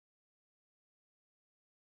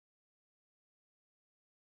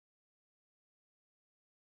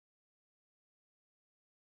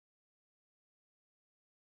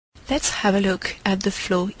Let's have a look at the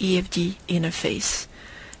FloEFD interface.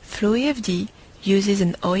 FloEFD uses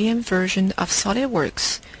an OEM version of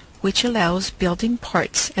SolidWorks, which allows building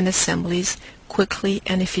parts and assemblies quickly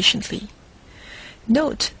and efficiently.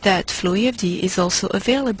 Note that FloEFD is also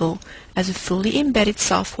available as a fully embedded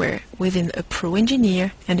software within a Pro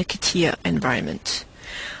Engineer and a CATIA environment.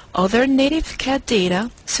 Other native CAD data,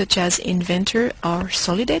 such as Inventor or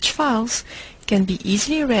Solid Edge files, can be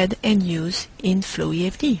easily read and used in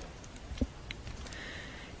FloEFD.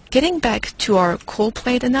 Getting back to our cold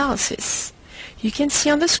plate analysis, you can see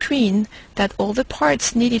on the screen that all the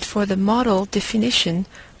parts needed for the model definition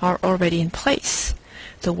are already in place: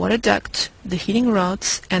 the water duct, the heating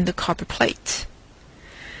rods, and the copper plate.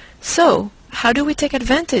 So, how do we take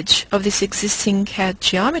advantage of this existing CAD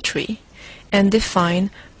geometry and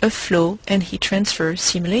define a flow and heat transfer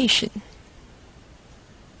simulation?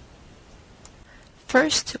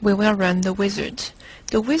 First, we will run the wizard.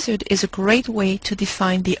 The wizard is a great way to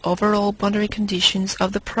define the overall boundary conditions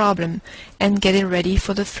of the problem and get it ready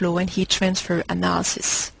for the flow and heat transfer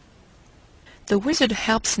analysis. The wizard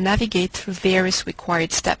helps navigate through various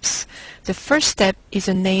required steps. The first step is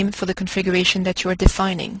a name for the configuration that you are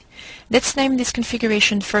defining. Let's name this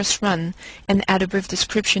configuration First Run and add a brief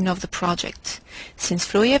description of the project. Since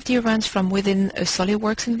FloEFD runs from within a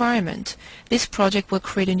SolidWorks environment, this project will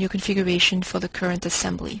create a new configuration for the current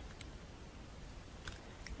assembly.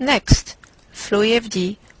 Next,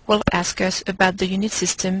 FloEFD will ask us about the unit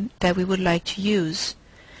system that we would like to use.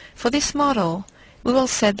 For this model, we will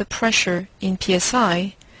set the pressure in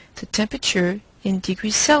PSI, the temperature in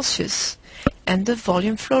degrees Celsius, and the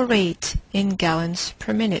volume flow rate in gallons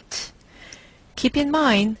per minute. Keep in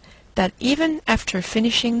mind that even after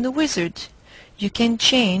finishing the wizard, you can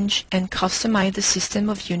change and customize the system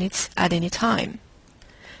of units at any time.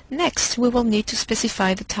 Next, we will need to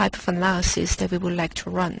specify the type of analysis that we would like to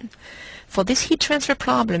run. For this heat transfer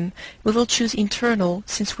problem, we will choose internal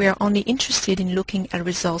since we are only interested in looking at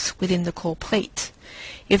results within the cold plate.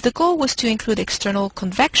 If the goal was to include external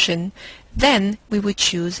convection, then we would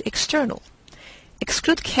choose external.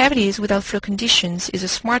 Exclude cavities without flow conditions is a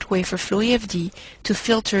smart way for FloEFD to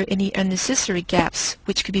filter any unnecessary gaps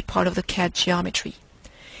which could be part of the CAD geometry.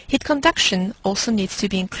 Heat conduction also needs to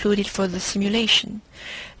be included for the simulation.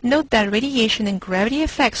 Note that radiation and gravity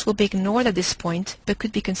effects will be ignored at this point, but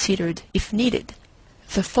could be considered if needed.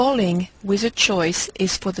 The following wizard choice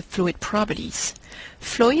is for the fluid properties.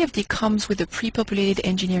 FloEFD comes with a pre-populated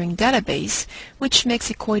engineering database, which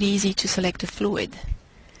makes it quite easy to select a fluid.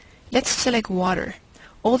 Let's select water.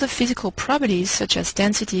 All the physical properties such as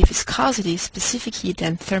density, viscosity, specific heat,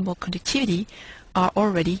 and thermal conductivity are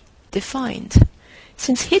already defined.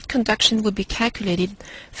 Since heat conduction will be calculated,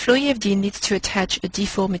 FloEFD needs to attach a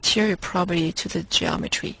default material property to the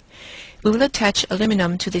geometry. We will attach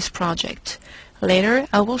aluminum to this project. Later,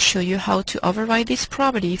 I will show you how to override this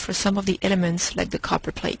property for some of the elements like the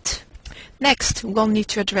copper plate. Next, we'll need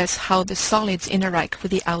to address how the solids interact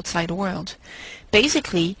with the outside world.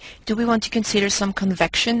 Basically, do we want to consider some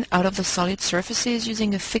convection out of the solid surfaces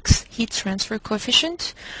using a fixed heat transfer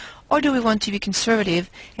coefficient? Or do we want to be conservative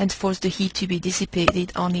and force the heat to be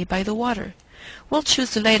dissipated only by the water? We'll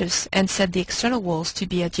choose the latest and set the external walls to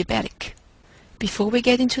be adiabatic. Before we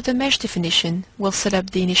get into the mesh definition, we'll set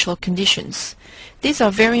up the initial conditions. These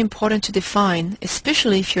are very important to define,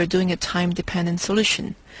 especially if you're doing a time-dependent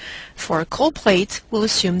solution. For a cold plate, we'll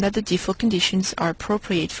assume that the default conditions are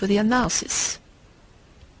appropriate for the analysis.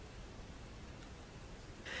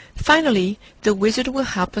 Finally, the wizard will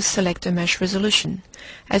help us select a mesh resolution.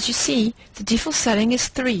 As you see, the default setting is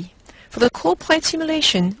 3. For the cold plate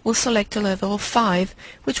simulation, we'll select a level of 5,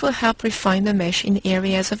 which will help refine the mesh in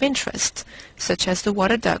areas of interest, such as the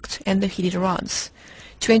water duct and the heated rods.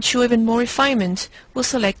 To ensure even more refinement, we'll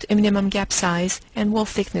select a minimum gap size and wall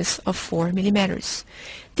thickness of 4 mm.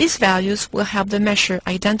 These values will help the mesher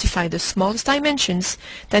identify the smallest dimensions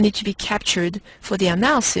that need to be captured for the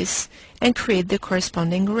analysis and create the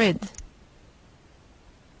corresponding grid.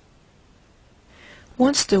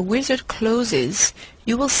 Once the wizard closes,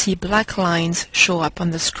 you will see black lines show up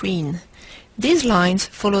on the screen. These lines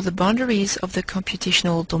follow the boundaries of the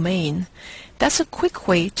computational domain. That's a quick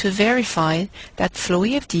way to verify that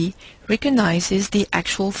FloEFD recognizes the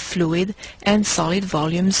actual fluid and solid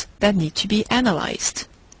volumes that need to be analyzed.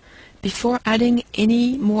 Before adding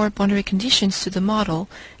any more boundary conditions to the model,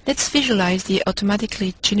 let's visualize the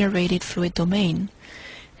automatically generated fluid domain.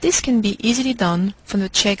 This can be easily done from the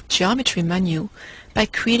Check Geometry menu by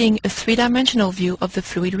creating a three-dimensional view of the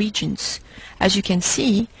fluid regions. As you can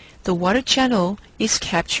see, the water channel is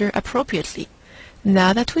captured appropriately.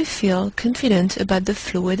 Now that we feel confident about the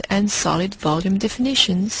fluid and solid volume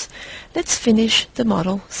definitions, let's finish the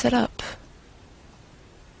model setup.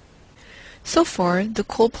 So far, the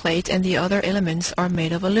cold plate and the other elements are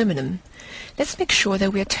made of aluminum. Let's make sure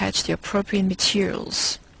that we attach the appropriate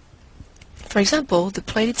materials. For example, the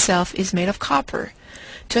plate itself is made of copper.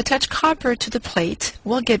 To attach copper to the plate,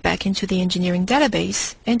 we'll get back into the engineering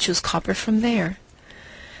database and choose copper from there.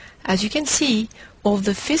 As you can see, all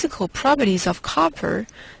the physical properties of copper,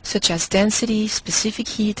 such as density, specific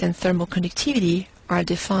heat, and thermal conductivity, are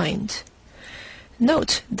defined.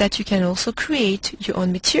 Note that you can also create your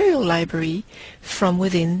own material library from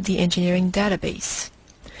within the engineering database.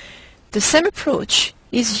 The same approach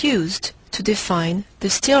is used to define the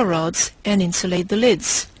steel rods and insulate the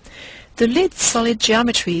lids. The lid solid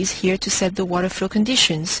geometry is here to set the water flow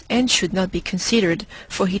conditions and should not be considered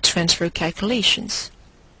for heat transfer calculations.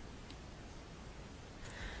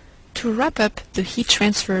 To wrap up the heat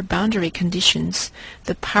transfer boundary conditions,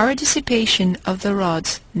 the power dissipation of the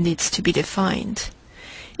rods needs to be defined.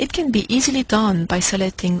 It can be easily done by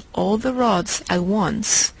selecting all the rods at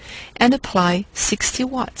once and apply 60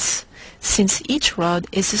 watts, since each rod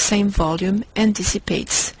is the same volume and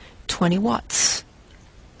dissipates 20 watts.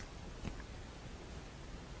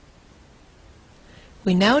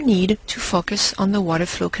 We now need to focus on the water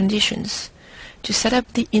flow conditions. To set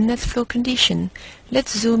up the inlet flow condition,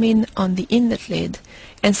 let's zoom in on the inlet lid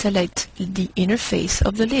and select the inner face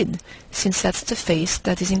of the lid, since that's the face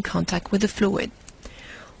that is in contact with the fluid.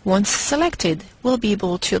 Once selected, we'll be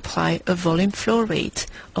able to apply a volume flow rate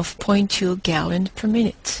of 0.2 gallon per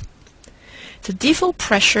minute. The default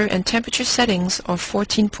pressure and temperature settings of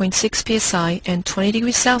 14.6 psi and 20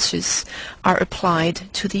 degrees Celsius are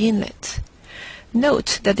applied to the inlet.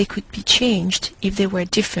 Note that they could be changed if they were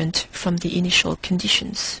different from the initial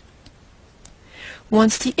conditions.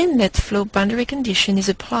 Once the inlet flow boundary condition is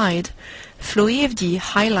applied, FloEFD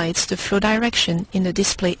highlights the flow direction in the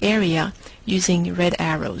display area using red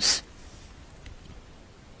arrows.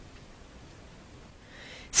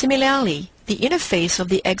 Similarly, the interface of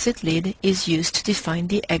the exit lid is used to define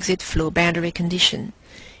the exit flow boundary condition.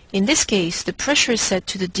 In this case, the pressure is set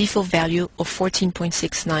to the default value of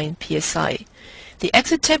 14.69 psi. The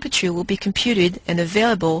exit temperature will be computed and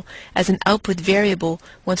available as an output variable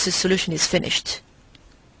once the solution is finished.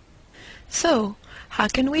 So, how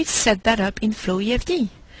can we set that up in FloEFD?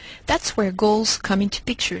 That's where goals come into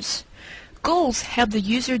pictures. Goals help the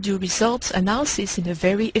user do results analysis in a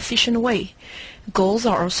very efficient way. Goals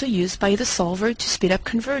are also used by the solver to speed up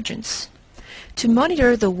convergence. To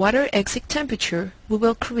monitor the water exit temperature, we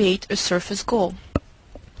will create a surface goal.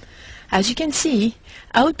 As you can see,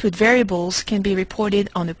 output variables can be reported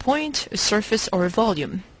on a point, a surface, or a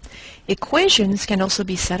volume. Equations can also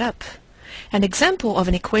be set up. An example of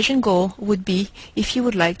an equation goal would be if you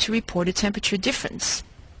would like to report a temperature difference.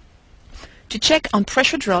 To check on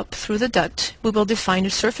pressure drop through the duct, we will define a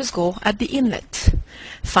surface goal at the inlet.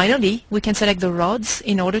 Finally, we can select the rods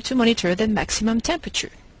in order to monitor the maximum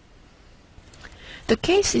temperature. The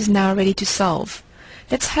case is now ready to solve.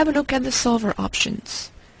 Let's have a look at the solver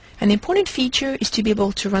options. An important feature is to be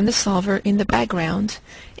able to run the solver in the background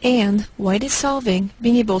and, while it is solving,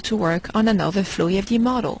 being able to work on another FloEFD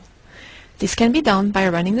model. This can be done by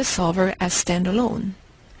running the solver as standalone.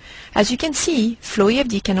 As you can see,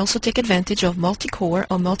 FloEFD can also take advantage of multi-core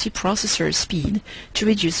or multi-processor speed to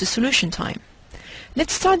reduce the solution time.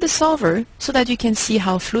 Let's start the solver so that you can see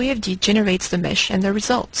how FloEFD generates the mesh and the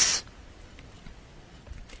results.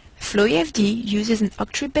 FloEFD uses an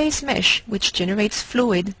octree-based mesh which generates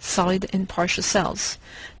fluid, solid, and partial cells.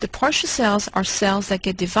 The partial cells are cells that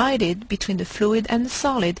get divided between the fluid and the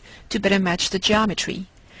solid to better match the geometry.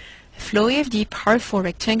 FloEFD powerful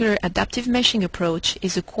rectangular adaptive meshing approach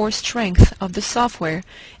is a core strength of the software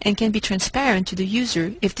and can be transparent to the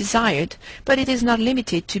user if desired, but it is not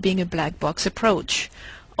limited to being a black box approach.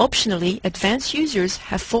 Optionally, advanced users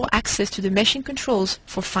have full access to the meshing controls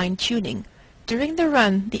for fine-tuning. During the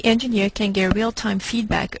run, the engineer can get real-time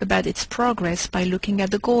feedback about its progress by looking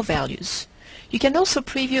at the goal values. You can also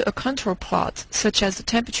preview a contour plot, such as the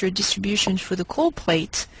temperature distribution through the cold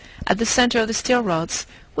plate at the center of the steel rods,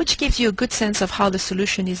 which gives you a good sense of how the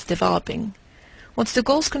solution is developing. Once the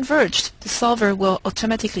goals converged, the solver will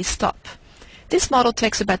automatically stop. This model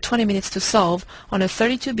takes about 20 minutes to solve on a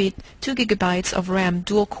 32-bit 2 GB of RAM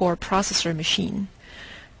dual-core processor machine.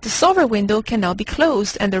 The solver window can now be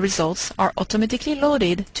closed and the results are automatically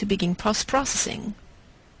loaded to begin post-processing.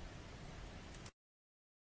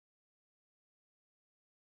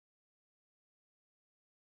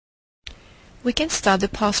 We can start the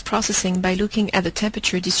post-processing by looking at the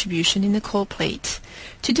temperature distribution in the cold plate.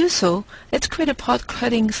 To do so, let's create a pot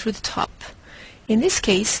cutting through the top. In this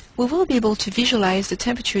case, we will be able to visualize the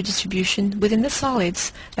temperature distribution within the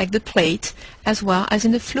solids, like the plate, as well as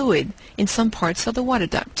in the fluid in some parts of the water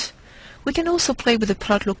duct. We can also play with the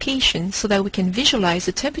plot location so that we can visualize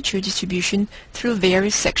the temperature distribution through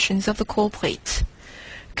various sections of the cold plate.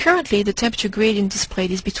 Currently, the temperature gradient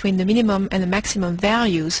displayed is between the minimum and the maximum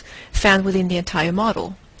values found within the entire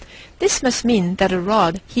model. This must mean that a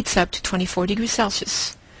rod heats up to 24 degrees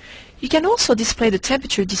Celsius. You can also display the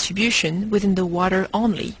temperature distribution within the water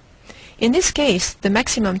only. In this case, the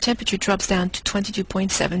maximum temperature drops down to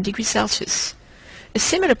 22.7 degrees Celsius. A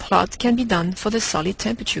similar plot can be done for the solid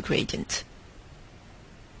temperature gradient.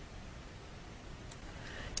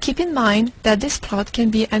 Keep in mind that this plot can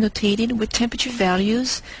be annotated with temperature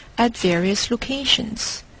values at various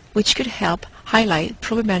locations, which could help highlight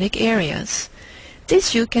problematic areas.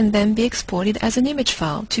 This view can then be exported as an image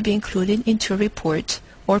file to be included into a report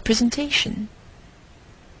or presentation.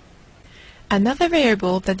 Another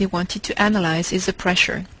variable that they wanted to analyze is the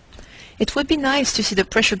pressure. It would be nice to see the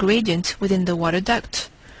pressure gradient within the water duct.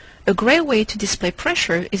 A great way to display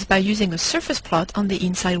pressure is by using a surface plot on the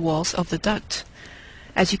inside walls of the duct.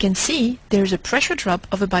 As you can see, there is a pressure drop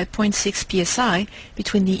of about 0.6 psi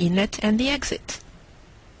between the inlet and the exit.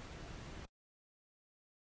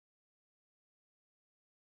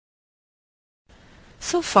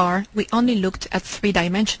 So far, we only looked at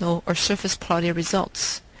three-dimensional or surface plotted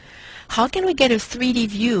results. How can we get a 3D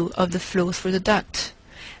view of the flow through the duct?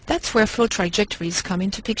 That's where flow trajectories come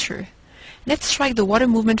into picture. Let's track the water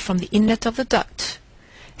movement from the inlet of the duct.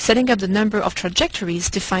 Setting up the number of trajectories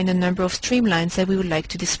define the number of streamlines that we would like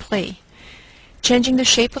to display. Changing the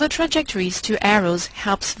shape of the trajectories to arrows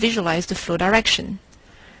helps visualize the flow direction.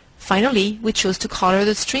 Finally, we chose to color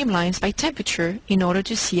the streamlines by temperature in order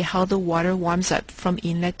to see how the water warms up from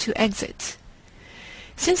inlet to exit.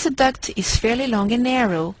 Since the duct is fairly long and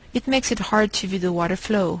narrow, it makes it hard to view the water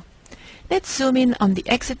flow. Let's zoom in on the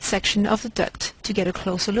exit section of the duct to get a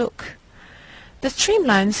closer look. The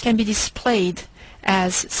streamlines can be displayed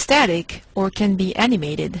as static or can be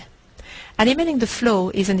animated. Animating the flow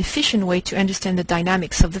is an efficient way to understand the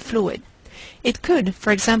dynamics of the fluid. It could,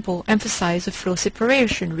 for example, emphasize the flow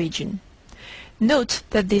separation region. Note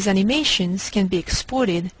that these animations can be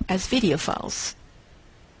exported as video files.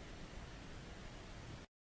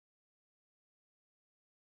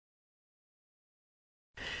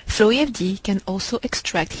 FloEFD can also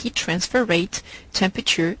extract heat transfer rate,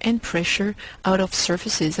 temperature, and pressure out of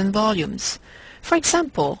surfaces and volumes. For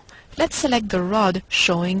example, let's select the rod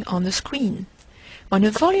showing on the screen. When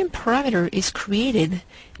a volume parameter is created,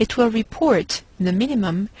 it will report the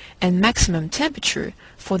minimum and maximum temperature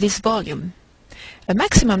for this volume. A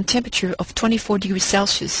maximum temperature of 24 degrees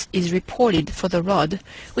Celsius is reported for the rod,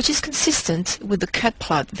 which is consistent with the cut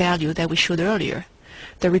plot value that we showed earlier.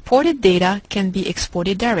 The reported data can be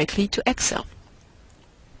exported directly to Excel.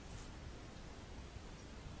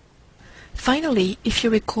 Finally, if you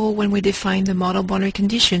recall when we defined the model boundary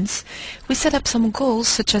conditions, we set up some goals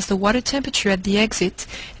such as the water temperature at the exit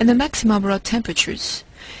and the maximum rod temperatures.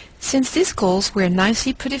 Since these goals were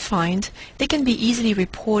nicely predefined, they can be easily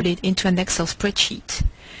reported into an Excel spreadsheet.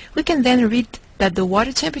 We can then read that the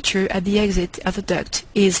water temperature at the exit of the duct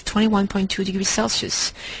is 21.2 degrees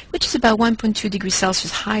Celsius, which is about 1.2 degrees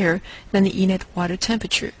Celsius higher than the inlet water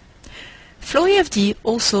temperature. FloEFD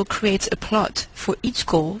also creates a plot for each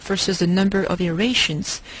goal versus the number of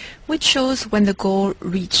iterations, which shows when the goal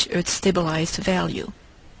reached a stabilized value.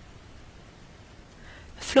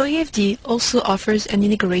 FloEFD also offers an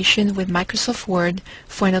integration with Microsoft Word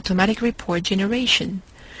for an automatic report generation.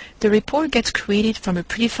 The report gets created from a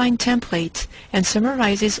predefined template and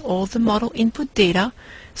summarizes all the model input data,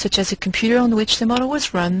 such as the computer on which the model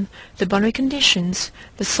was run, the boundary conditions,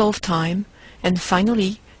 the solve time, and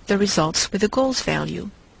finally, the results with the goals value.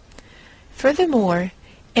 Furthermore,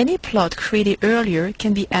 any plot created earlier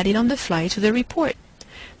can be added on the fly to the report.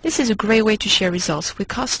 This is a great way to share results with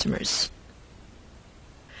customers.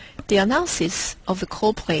 The analysis of the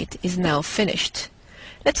cold plate is now finished.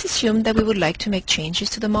 Let's assume that we would like to make changes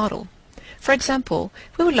to the model. For example,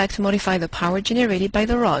 we would like to modify the power generated by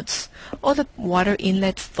the rods or the water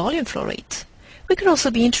inlet volume flow rate. We could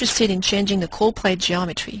also be interested in changing the cold plate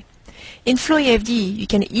geometry. In FloEFD, you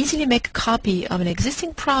can easily make a copy of an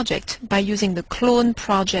existing project by using the Clone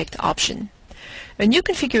Project option. A new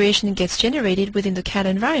configuration gets generated within the CAD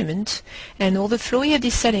environment, and all the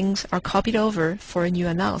FloEFD settings are copied over for a new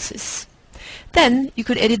analysis. Then, you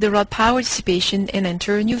could edit the rod power dissipation and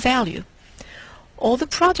enter a new value. All the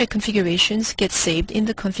project configurations get saved in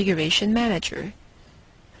the Configuration Manager.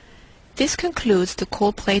 This concludes the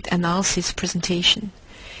cold plate analysis presentation.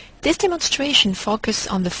 This demonstration focused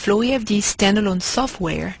on the FloEFD standalone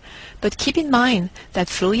software, but keep in mind that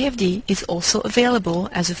FloEFD is also available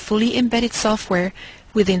as a fully embedded software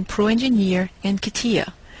within ProEngineer and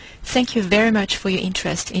CATIA. Thank you very much for your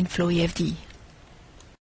interest in FloEFD.